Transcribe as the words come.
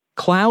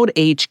Cloud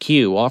HQ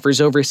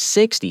offers over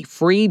 60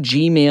 free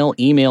Gmail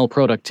email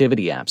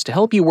productivity apps to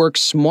help you work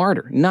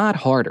smarter, not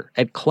harder,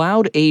 at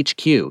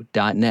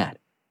cloudhq.net.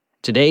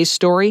 Today's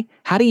story: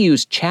 how to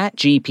use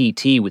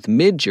ChatGPT with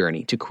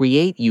Midjourney to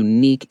create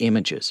unique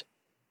images.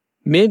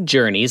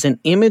 Midjourney is an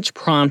image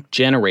prompt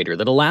generator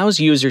that allows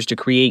users to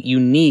create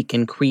unique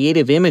and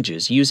creative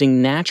images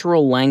using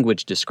natural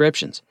language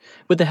descriptions.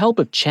 With the help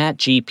of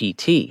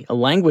ChatGPT, a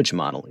language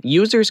model,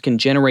 users can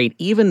generate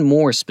even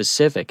more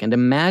specific and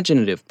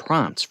imaginative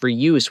prompts for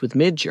use with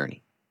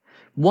Midjourney.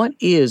 What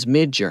is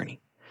Midjourney?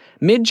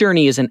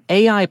 Midjourney is an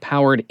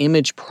AI-powered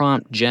image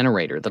prompt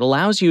generator that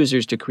allows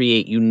users to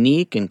create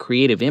unique and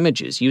creative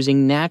images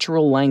using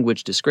natural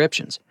language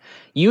descriptions.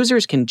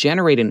 Users can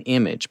generate an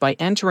image by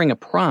entering a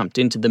prompt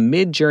into the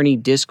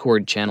Midjourney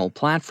Discord channel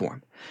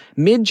platform.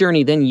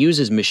 Midjourney then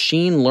uses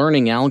machine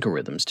learning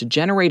algorithms to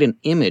generate an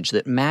image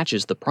that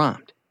matches the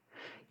prompt.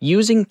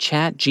 Using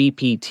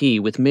ChatGPT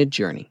with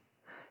Midjourney.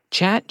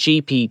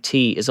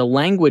 ChatGPT is a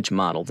language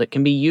model that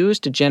can be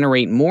used to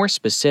generate more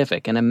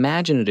specific and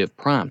imaginative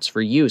prompts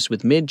for use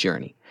with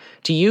Midjourney.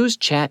 To use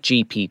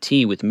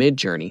ChatGPT with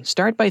Midjourney,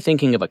 start by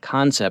thinking of a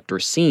concept or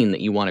scene that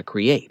you want to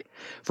create.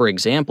 For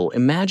example,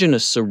 imagine a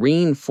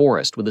serene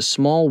forest with a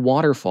small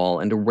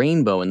waterfall and a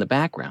rainbow in the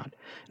background.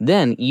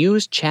 Then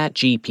use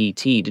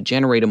ChatGPT to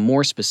generate a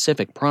more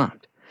specific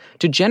prompt.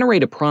 To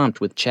generate a prompt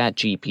with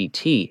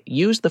ChatGPT,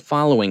 use the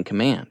following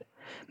command.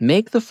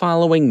 Make the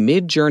following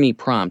Midjourney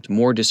prompt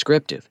more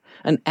descriptive.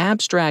 An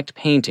abstract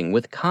painting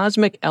with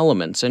cosmic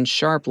elements and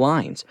sharp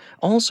lines.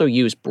 Also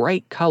use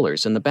bright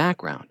colors in the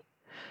background.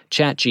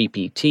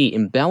 ChatGPT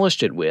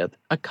embellished it with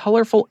a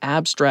colorful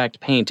abstract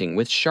painting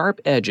with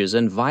sharp edges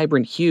and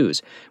vibrant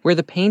hues, where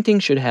the painting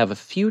should have a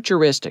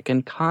futuristic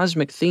and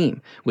cosmic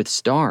theme with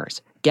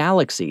stars,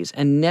 galaxies,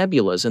 and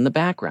nebulas in the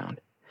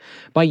background.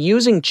 By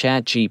using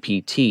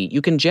ChatGPT,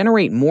 you can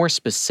generate more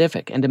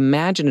specific and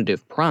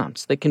imaginative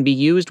prompts that can be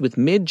used with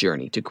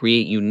Midjourney to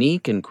create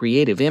unique and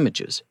creative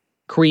images.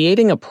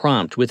 Creating a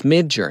prompt with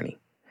Midjourney.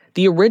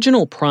 The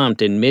original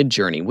prompt in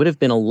Midjourney would have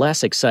been a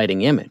less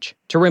exciting image.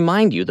 To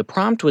remind you, the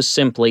prompt was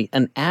simply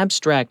an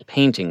abstract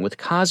painting with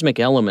cosmic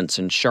elements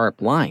and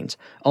sharp lines.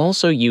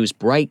 Also use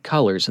bright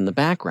colors in the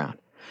background.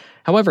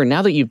 However,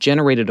 now that you've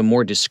generated a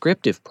more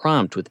descriptive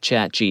prompt with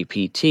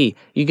ChatGPT,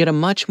 you get a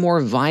much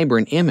more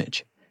vibrant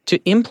image. To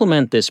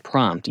implement this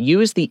prompt,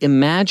 use the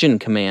Imagine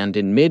command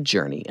in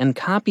Midjourney and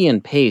copy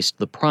and paste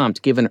the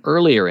prompt given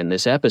earlier in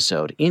this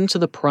episode into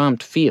the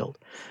prompt field.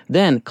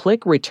 Then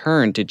click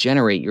Return to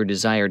generate your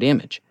desired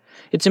image.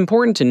 It's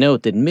important to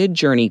note that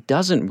Midjourney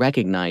doesn't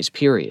recognize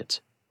periods.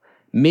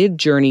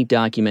 Midjourney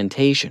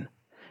documentation.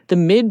 The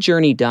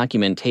Midjourney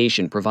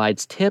documentation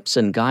provides tips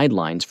and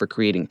guidelines for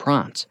creating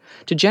prompts.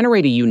 To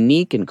generate a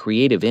unique and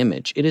creative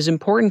image, it is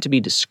important to be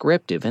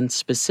descriptive and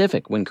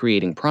specific when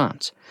creating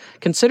prompts.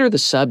 Consider the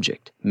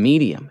subject,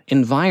 medium,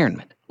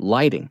 environment,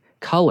 lighting,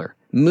 color,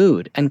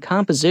 mood, and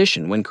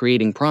composition when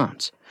creating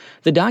prompts.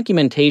 The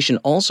documentation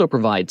also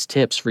provides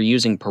tips for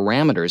using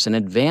parameters and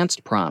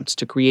advanced prompts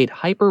to create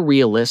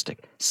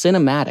hyper-realistic,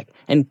 cinematic,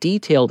 and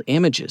detailed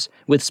images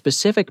with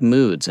specific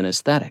moods and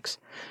aesthetics.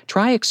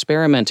 Try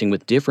experimenting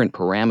with different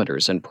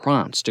parameters and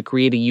prompts to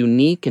create a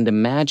unique and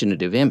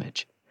imaginative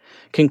image.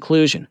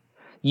 Conclusion: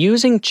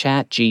 using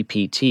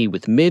ChatGPT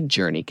with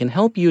Midjourney can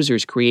help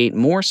users create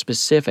more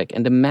specific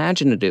and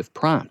imaginative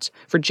prompts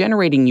for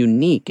generating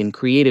unique and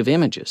creative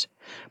images.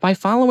 By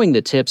following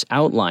the tips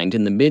outlined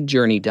in the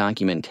Midjourney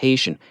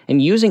documentation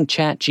and using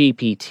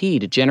ChatGPT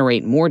to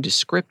generate more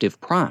descriptive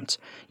prompts,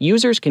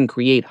 users can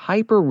create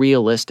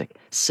hyper-realistic,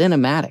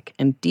 cinematic,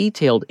 and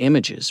detailed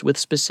images with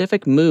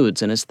specific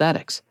moods and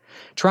aesthetics.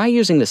 Try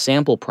using the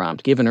sample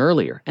prompt given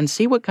earlier and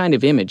see what kind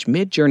of image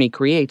Midjourney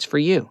creates for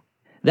you.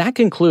 That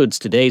concludes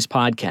today's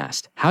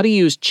podcast, How to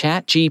Use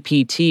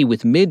ChatGPT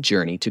with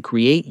Midjourney to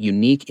Create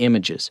Unique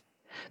Images.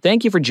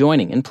 Thank you for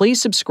joining, and please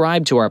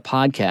subscribe to our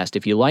podcast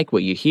if you like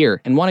what you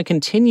hear and want to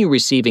continue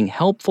receiving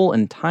helpful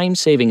and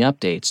time-saving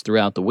updates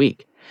throughout the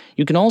week.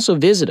 You can also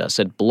visit us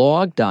at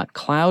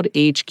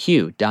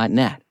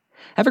blog.cloudhq.net.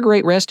 Have a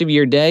great rest of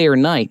your day or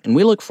night, and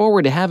we look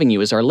forward to having you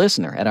as our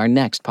listener at our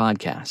next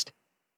podcast.